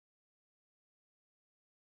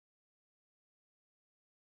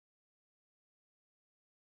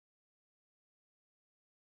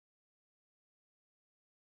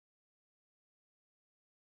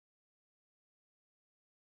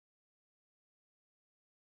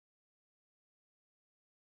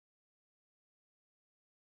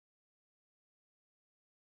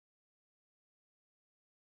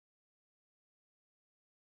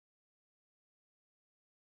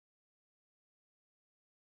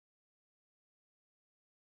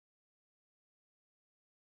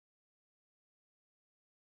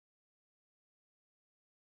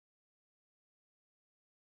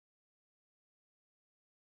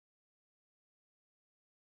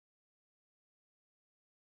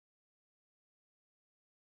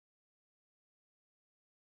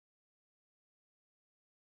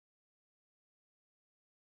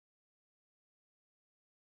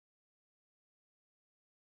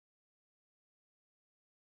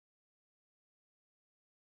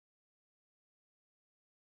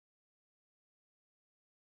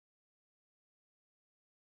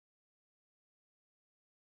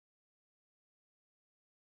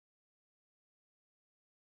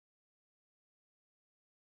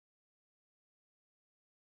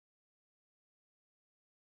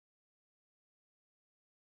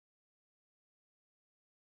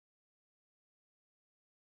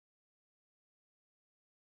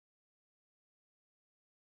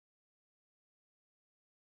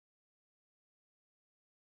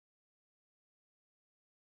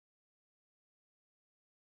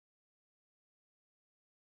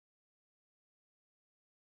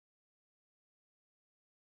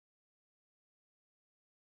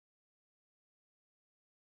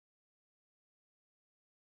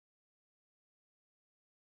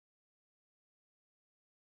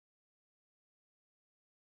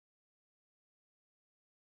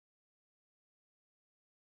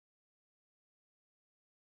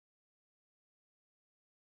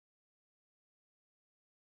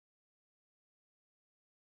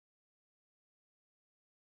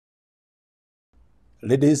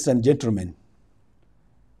Ladies and gentlemen,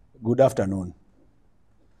 good afternoon.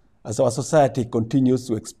 As our society continues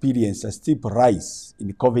to experience a steep rise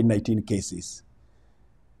in COVID-19 cases,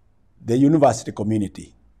 the university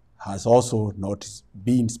community has also not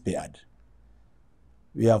been spared.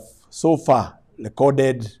 We have so far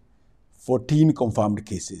recorded 14 confirmed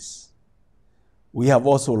cases. We have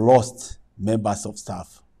also lost members of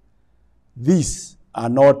staff. These are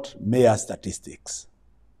not mere statistics.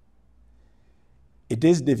 It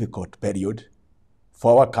is a difficult period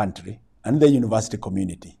for our country and the university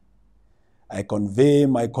community. I convey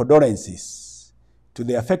my condolences to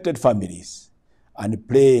the affected families and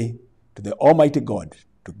pray to the Almighty God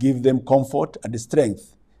to give them comfort and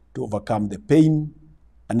strength to overcome the pain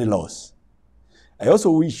and the loss. I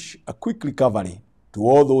also wish a quick recovery to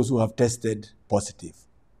all those who have tested positive.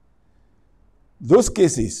 Those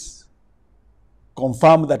cases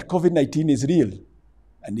confirm that COVID-19 is real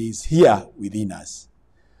and is here within us.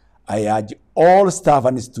 I urge all staff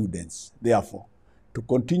and students, therefore, to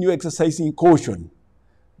continue exercising caution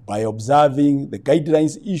by observing the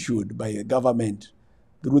guidelines issued by the government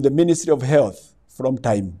through the Ministry of Health from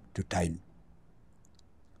time to time.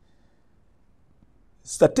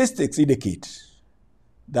 Statistics indicate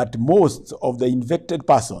that most of the infected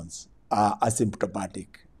persons are asymptomatic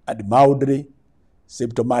and mildly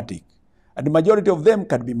symptomatic, and the majority of them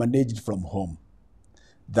can be managed from home.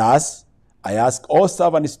 Thus, I ask all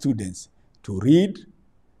staff and students to read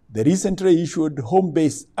the recently issued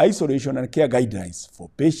home-based isolation and care guidelines for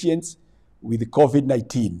patients with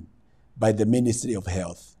COVID-19 by the Ministry of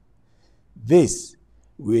Health. This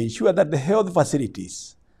will ensure that the health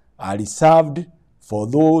facilities are reserved for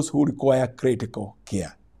those who require critical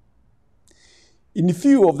care. In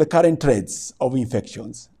view of the current threats of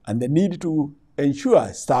infections and the need to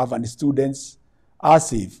ensure staff and students are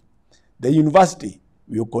safe, the university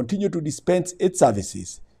will continue to dispense its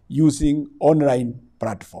services using online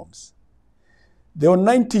platforms. The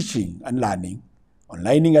online teaching and learning,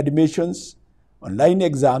 online admissions, online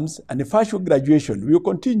exams, and virtual graduation will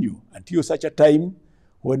continue until such a time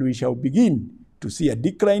when we shall begin to see a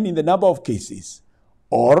decline in the number of cases,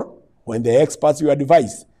 or when the experts will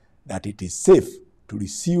advise that it is safe to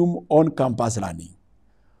resume on-campus learning.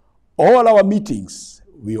 All our meetings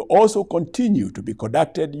will also continue to be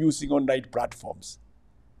conducted using online platforms.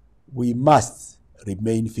 We must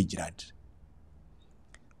remain vigilant.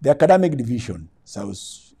 The academic division shall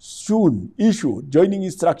soon issue joining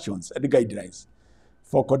instructions and guidelines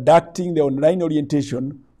for conducting the online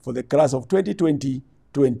orientation for the class of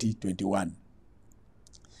 2020-2021.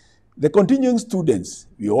 The continuing students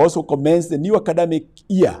will also commence the new academic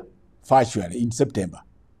year virtually in September.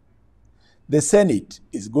 The Senate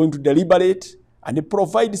is going to deliberate and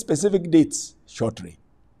provide specific dates shortly.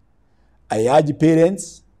 I urge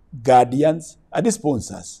parents, guardians, and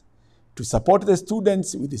sponsors to support the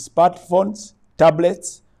students with smartphones,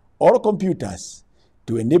 tablets, or computers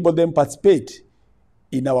to enable them participate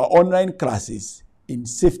in our online classes in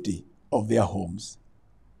safety of their homes.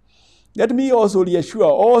 Let me also reassure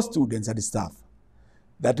all students and staff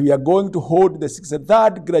that we are going to hold the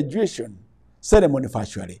 63rd graduation ceremony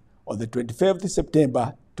virtually on the 25th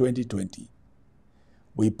September 2020.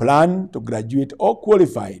 We plan to graduate all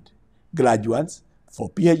qualified graduates for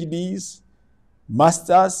PhDs,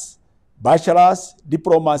 masters, bachelors,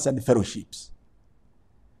 diplomas, and fellowships.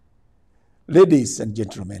 Ladies and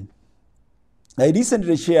gentlemen, I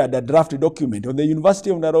recently shared a draft document on the University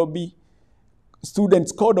of Nairobi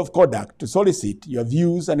Students' Code of Conduct to solicit your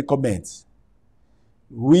views and comments.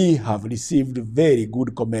 We have received very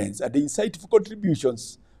good comments and insightful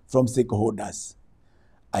contributions from stakeholders.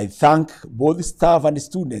 I thank both staff and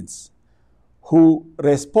students who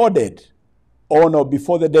responded on or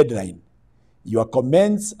before the deadline. Your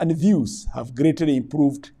comments and views have greatly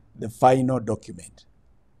improved the final document.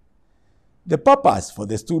 The purpose for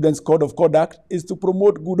the Students' Code of Conduct is to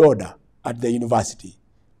promote good order at the university,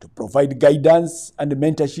 to provide guidance and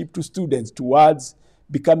mentorship to students towards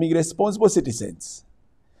becoming responsible citizens,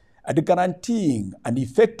 and guaranteeing an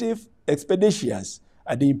effective, expeditious,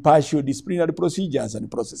 and impartial disciplinary procedures and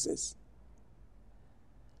processes.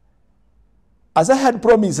 As I had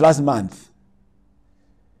promised last month,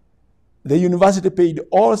 the university paid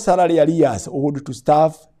all salary arrears owed to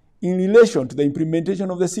staff in relation to the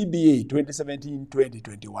implementation of the CBA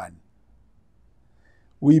 2017-2021.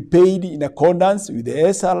 We paid in accordance with the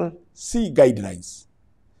SRC guidelines.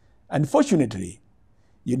 Unfortunately,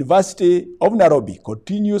 University of Nairobi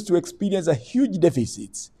continues to experience a huge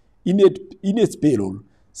deficit in its payroll,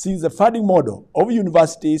 since the funding model of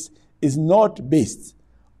universities is not based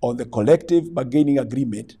on the collective bargaining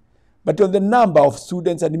agreement, but on the number of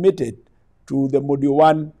students admitted to the Module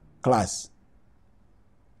 1 class,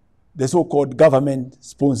 the so-called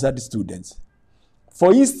government-sponsored students.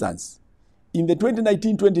 For instance, in the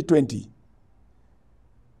 2019-2020,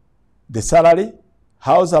 the salary,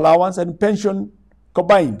 house allowance, and pension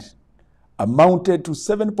combined amounted to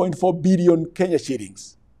 7.4 billion Kenya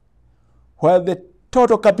shillings, while the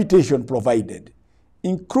total capitation provided,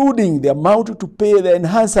 including the amount to pay the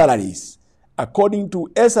enhanced salaries according to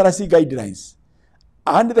SRC guidelines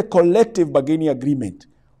and the collective bargaining agreement,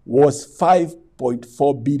 was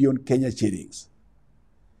 5.4 billion Kenya shillings.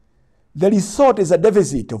 The result is a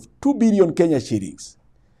deficit of 2 billion Kenya shillings.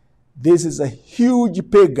 This is a huge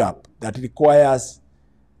pay gap that requires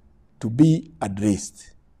to be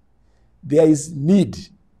addressed. There is need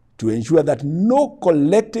to ensure that no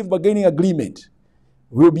collective bargaining agreement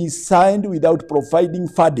will be signed without providing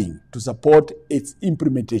funding to support its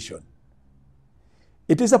implementation.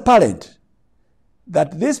 It is apparent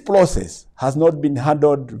that this process has not been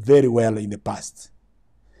handled very well in the past.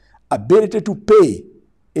 Ability to pay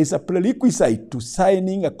is a prerequisite to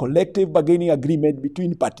signing a collective bargaining agreement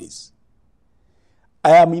between parties.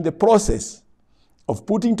 I am in the process of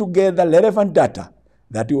putting together relevant data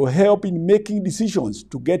that will help in making decisions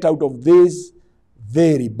to get out of this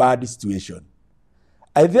very bad situation.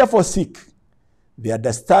 I therefore seek the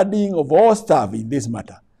understanding of all staff in this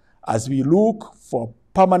matter as we look for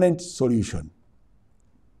permanent solution.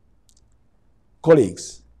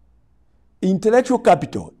 Colleagues, intellectual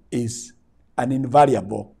capital is an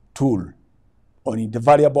invaluable tool or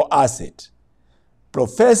invaluable asset.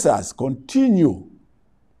 Professors constitute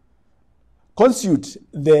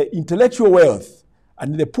the intellectual wealth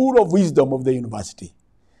and the pool of wisdom of the university.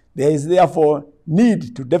 There is therefore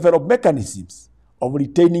need to develop mechanisms of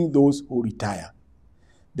retaining those who retire.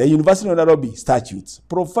 The University of Nairobi statutes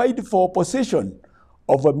provide for possession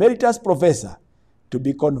of a emeritus professor to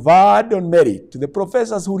be conferred on merit to the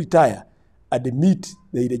professors who retire and meet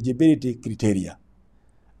the eligibility criteria.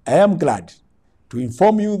 I am glad to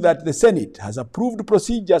inform you that the Senate has approved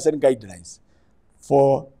procedures and guidelines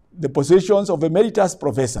for the possessions of emeritus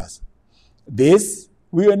professors. This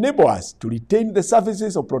will enable us to retain the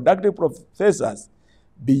services of productive professors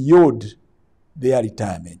beyond their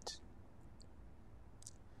retirement.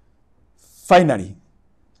 Finally,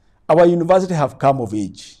 our university have come of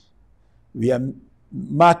age. We are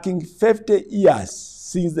marking 50 years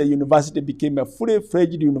since the university became a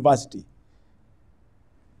fully-fledged university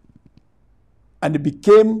and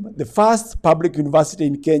became the first public university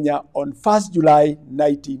in Kenya on 1st July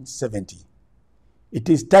 1970. It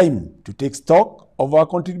is time to take stock of our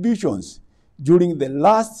contributions during the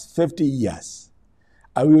last 50 years.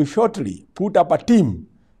 I will shortly put up a team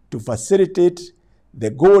to facilitate the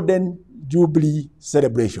Golden Jubilee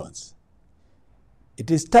celebrations. It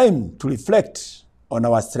is time to reflect on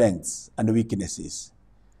our strengths and weaknesses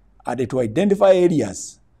and to identify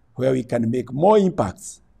areas where we can make more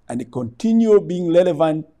impacts and continue being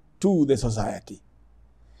relevant to the society.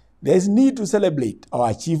 There is need to celebrate our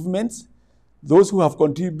achievements, those who have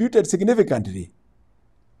contributed significantly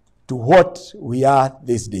to what we are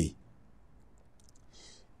this day.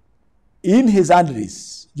 In his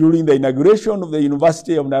address during the inauguration of the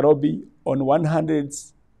University of Nairobi on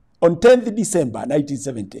 10th December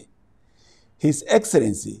 1970, His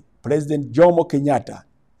Excellency President Jomo Kenyatta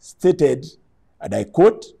stated, and I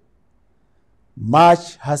quote,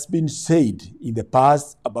 "Much has been said in the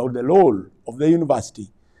past about the role of the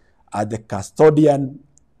university as the custodian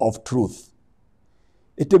of truth.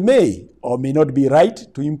 It may or may not be right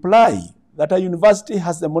to imply that a university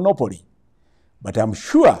has the monopoly, but I'm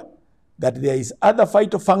sure that there is other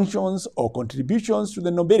vital functions or contributions to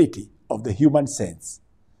the nobility of the human sense.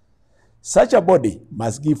 Such a body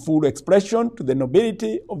must give full expression to the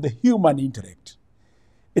nobility of the human intellect.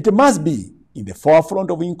 It must be in the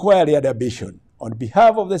forefront of inquiry and ambition on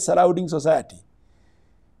behalf of the surrounding society.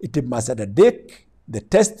 It must undertake the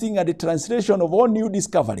testing and the translation of all new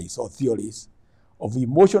discoveries or theories of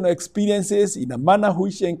emotional experiences in a manner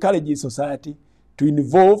which encourages society to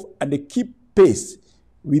involve and keep pace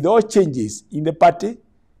with all changes in the party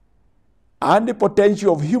and the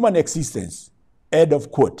potential of human existence." End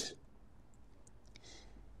of quote.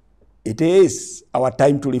 It is our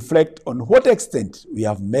time to reflect on what extent we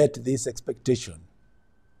have met this expectation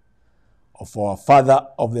of our Father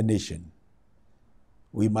of the nation.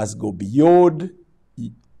 We must go beyond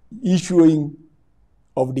issuing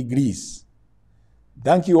of degrees.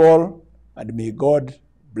 Thank you all, and may God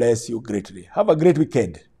bless you greatly. Have a great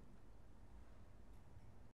weekend.